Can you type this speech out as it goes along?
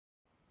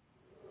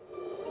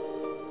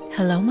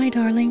Hello my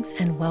darlings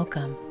and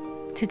welcome.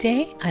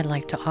 Today I'd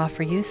like to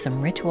offer you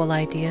some ritual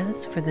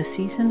ideas for the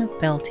season of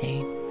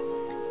Beltane.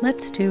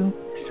 Let's do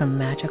some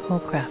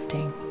magical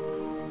crafting.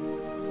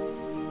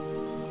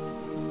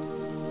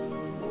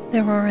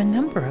 There are a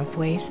number of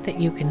ways that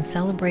you can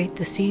celebrate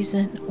the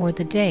season or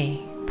the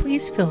day.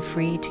 Please feel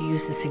free to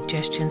use the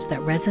suggestions that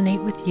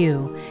resonate with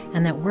you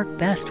and that work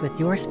best with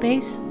your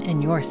space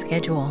and your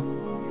schedule.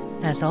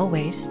 As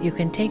always, you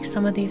can take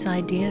some of these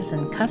ideas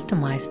and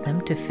customize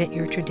them to fit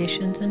your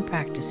traditions and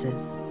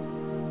practices.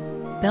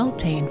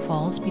 Beltane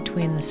falls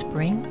between the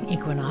spring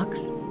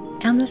equinox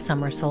and the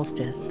summer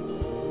solstice,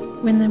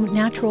 when the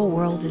natural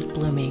world is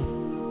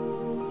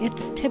blooming.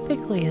 It's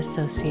typically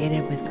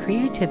associated with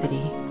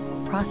creativity,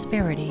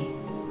 prosperity,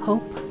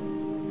 hope,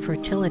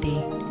 fertility,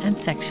 and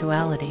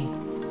sexuality.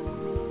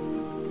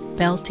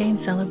 Beltane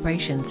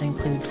celebrations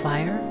include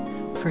fire,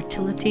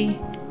 fertility,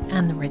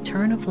 and the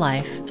return of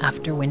life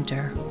after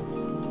winter.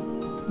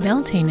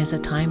 Beltane is a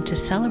time to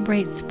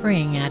celebrate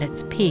spring at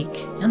its peak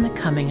and the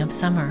coming of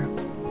summer.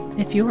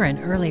 If you are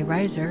an early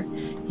riser,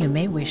 you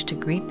may wish to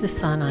greet the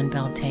sun on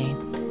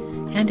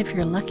Beltane. And if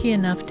you're lucky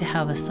enough to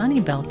have a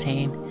sunny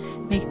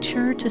Beltane, make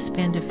sure to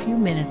spend a few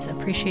minutes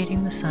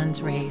appreciating the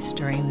sun's rays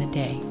during the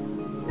day.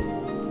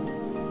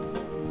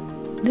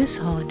 This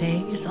holiday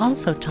is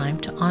also time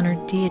to honor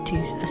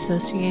deities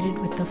associated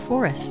with the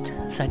forest,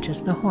 such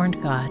as the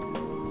horned god,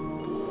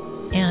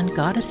 and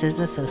goddesses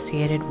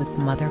associated with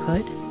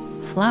motherhood,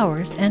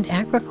 flowers, and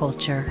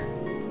agriculture.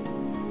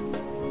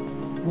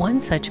 One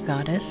such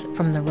goddess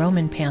from the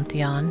Roman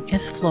pantheon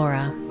is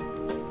Flora.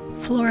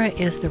 Flora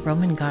is the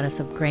Roman goddess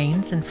of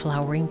grains and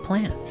flowering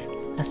plants,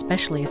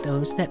 especially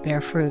those that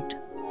bear fruit.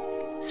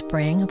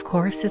 Spring, of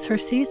course, is her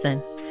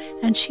season,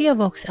 and she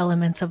evokes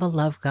elements of a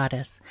love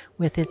goddess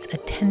with its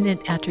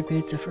attendant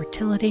attributes of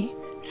fertility,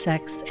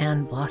 sex,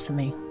 and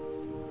blossoming.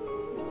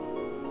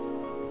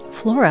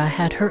 Flora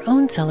had her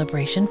own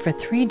celebration for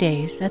 3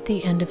 days at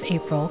the end of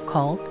April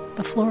called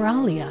the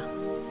Floralia.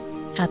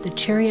 At the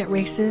chariot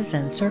races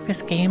and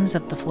circus games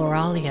of the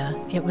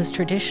Floralia, it was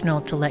traditional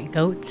to let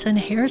goats and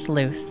hares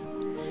loose,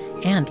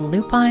 and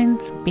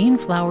lupines, bean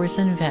flowers,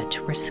 and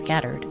vetch were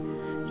scattered,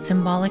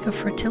 symbolic of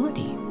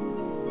fertility.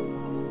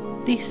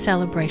 These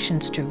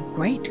celebrations drew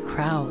great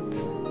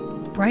crowds.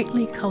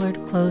 Brightly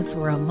colored clothes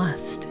were a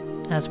must,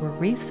 as were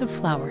wreaths of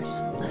flowers,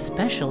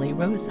 especially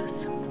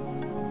roses.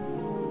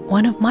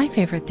 One of my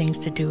favorite things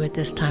to do at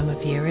this time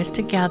of year is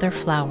to gather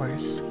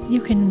flowers. You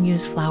can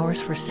use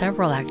flowers for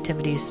several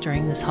activities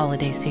during this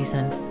holiday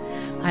season.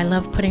 I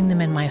love putting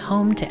them in my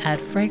home to add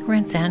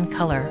fragrance and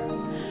color,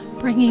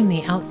 bringing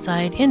the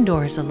outside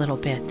indoors a little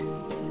bit.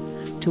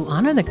 To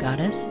honor the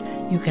goddess,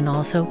 you can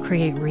also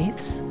create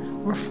wreaths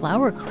or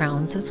flower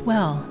crowns as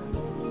well.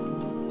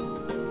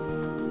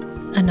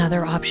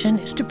 Another option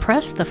is to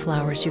press the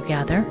flowers you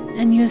gather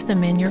and use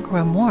them in your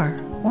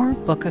grimoire or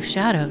book of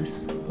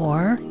shadows,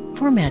 or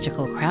for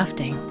magical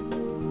crafting.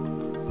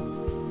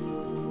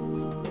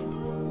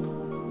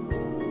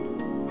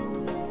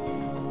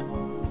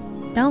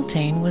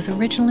 Beltane was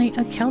originally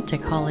a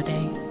Celtic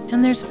holiday,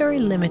 and there's very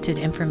limited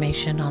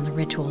information on the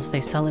rituals they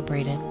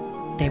celebrated.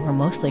 They were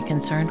mostly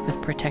concerned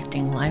with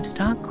protecting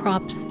livestock,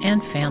 crops,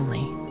 and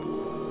family.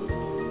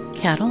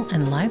 Cattle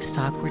and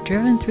livestock were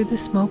driven through the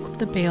smoke of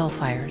the bale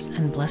fires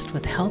and blessed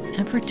with health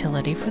and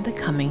fertility for the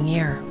coming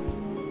year.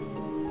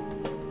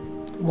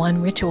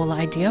 One ritual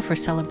idea for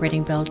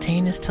celebrating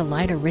Beltane is to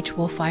light a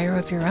ritual fire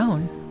of your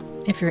own.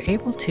 If you're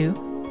able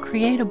to,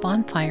 create a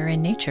bonfire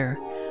in nature,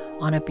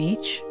 on a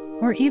beach,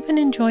 or even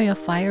enjoy a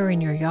fire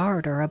in your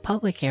yard or a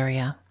public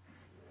area.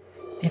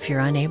 If you're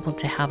unable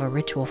to have a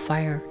ritual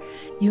fire,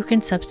 you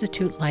can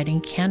substitute lighting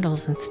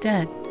candles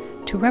instead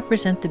to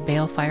represent the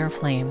balefire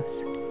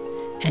flames.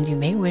 And you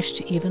may wish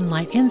to even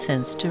light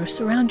incense to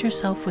surround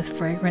yourself with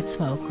fragrant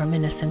smoke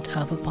reminiscent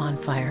of a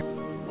bonfire.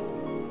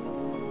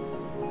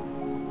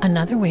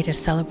 Another way to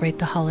celebrate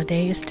the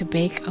holiday is to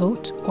bake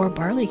oat or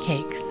barley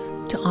cakes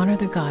to honor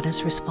the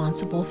goddess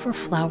responsible for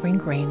flowering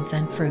grains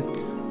and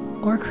fruits,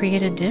 or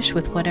create a dish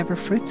with whatever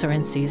fruits are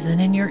in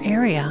season in your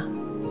area.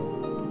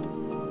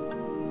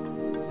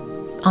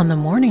 On the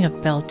morning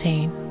of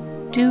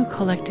Beltane, dew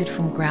collected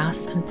from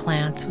grass and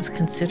plants was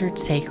considered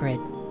sacred.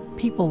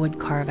 People would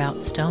carve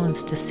out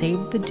stones to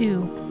save the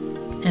dew,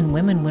 and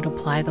women would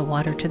apply the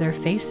water to their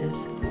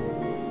faces.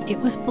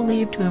 It was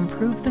believed to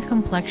improve the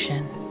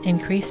complexion,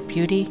 increase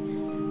beauty,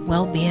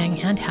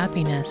 well-being, and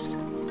happiness.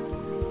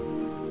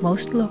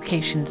 Most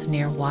locations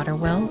near water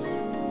wells,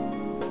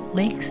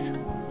 lakes,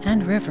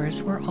 and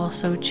rivers were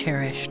also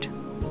cherished.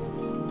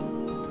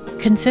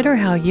 Consider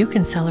how you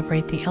can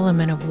celebrate the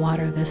element of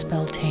water this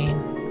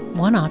Beltane.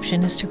 One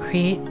option is to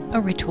create a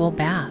ritual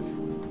bath.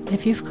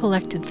 If you've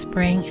collected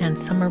spring and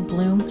summer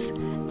blooms,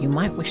 you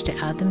might wish to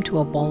add them to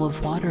a bowl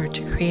of water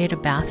to create a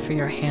bath for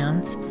your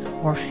hands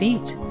or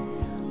feet,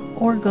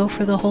 or go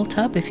for the whole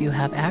tub if you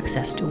have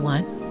access to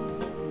one.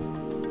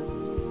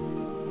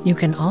 You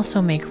can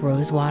also make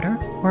rose water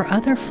or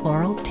other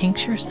floral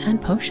tinctures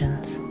and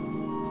potions.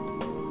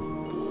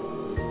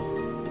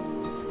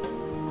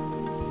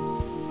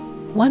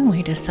 One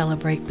way to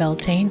celebrate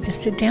Beltane is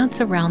to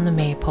dance around the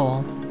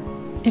maypole.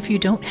 If you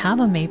don't have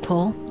a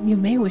maypole, you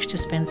may wish to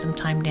spend some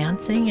time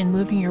dancing and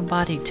moving your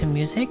body to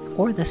music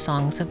or the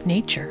songs of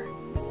nature.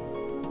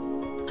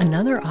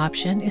 Another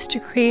option is to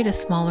create a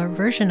smaller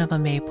version of a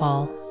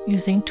maypole,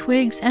 using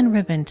twigs and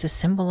ribbon to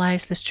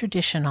symbolize this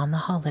tradition on the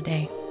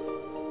holiday.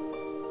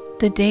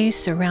 The days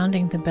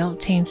surrounding the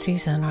Beltane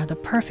season are the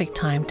perfect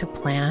time to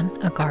plan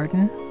a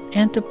garden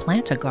and to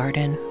plant a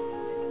garden.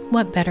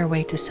 What better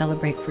way to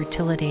celebrate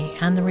fertility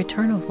and the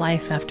return of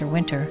life after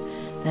winter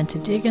than to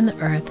dig in the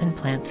earth and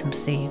plant some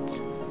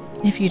seeds?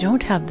 If you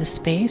don't have the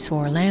space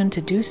or land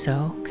to do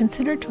so,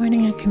 consider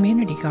joining a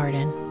community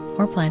garden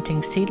or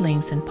planting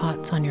seedlings in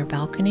pots on your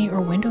balcony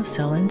or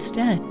windowsill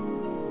instead.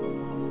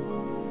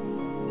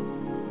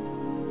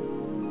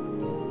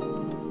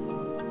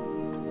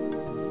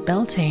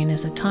 Beltane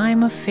is a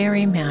time of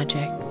fairy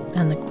magic,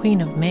 and the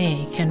Queen of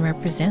May can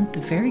represent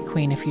the Fairy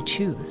Queen if you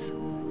choose.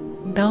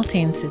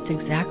 Beltane sits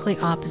exactly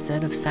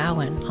opposite of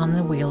Samhain on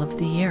the wheel of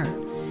the year,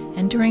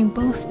 and during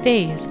both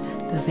days,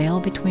 the veil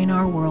between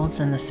our worlds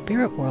and the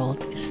spirit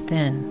world is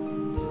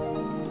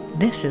thin.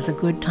 This is a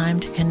good time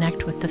to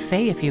connect with the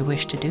Fae if you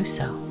wish to do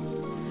so.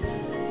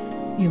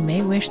 You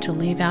may wish to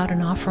leave out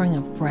an offering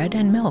of bread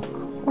and milk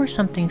or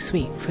something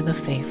sweet for the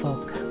Fae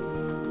folk.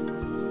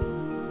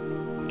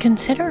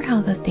 Consider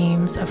how the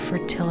themes of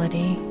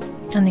fertility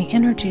and the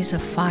energies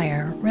of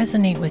fire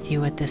resonate with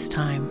you at this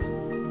time.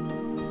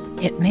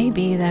 It may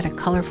be that a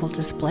colorful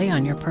display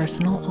on your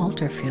personal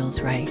altar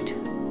feels right.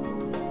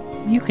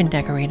 You can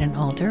decorate an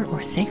altar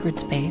or sacred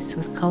space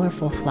with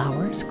colorful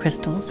flowers,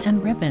 crystals,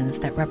 and ribbons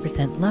that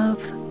represent love,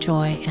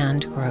 joy,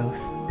 and growth.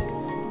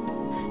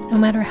 No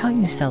matter how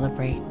you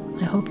celebrate,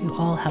 I hope you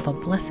all have a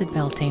blessed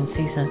Beltane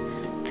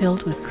season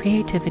filled with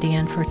creativity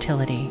and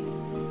fertility.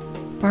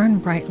 Burn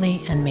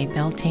brightly, and may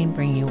Beltane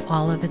bring you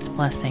all of its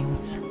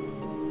blessings.